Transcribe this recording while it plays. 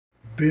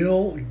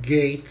Bill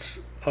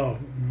Gates of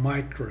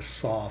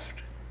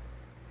Microsoft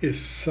is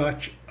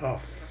such a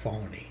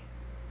phony.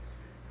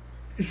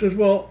 He says,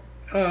 well,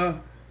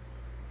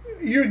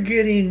 you're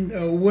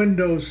getting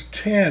Windows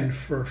 10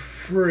 for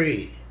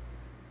free,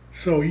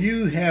 so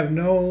you have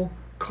no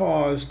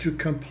cause to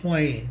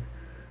complain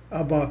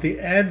about the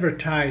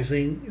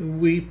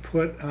advertising we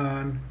put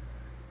on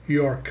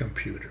your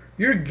computer.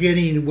 You're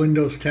getting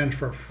Windows 10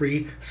 for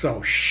free,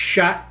 so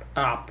shut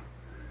up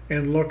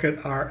and look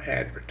at our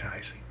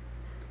advertising.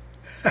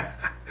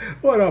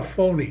 What a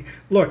phony.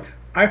 Look,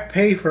 I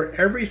pay for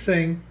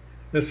everything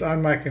that's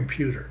on my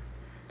computer.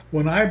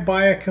 When I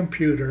buy a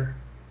computer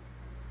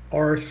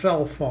or a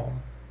cell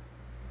phone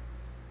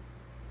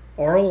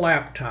or a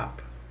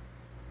laptop,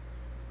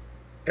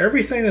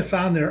 everything that's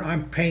on there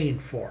I'm paying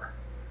for.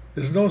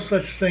 There's no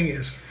such thing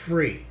as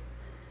free.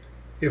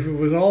 If it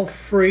was all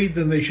free,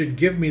 then they should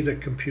give me the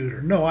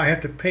computer. No, I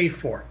have to pay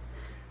for it.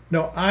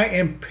 No, I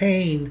am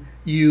paying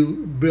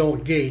you, Bill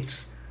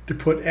Gates, to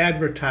put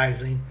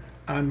advertising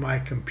on my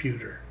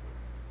computer.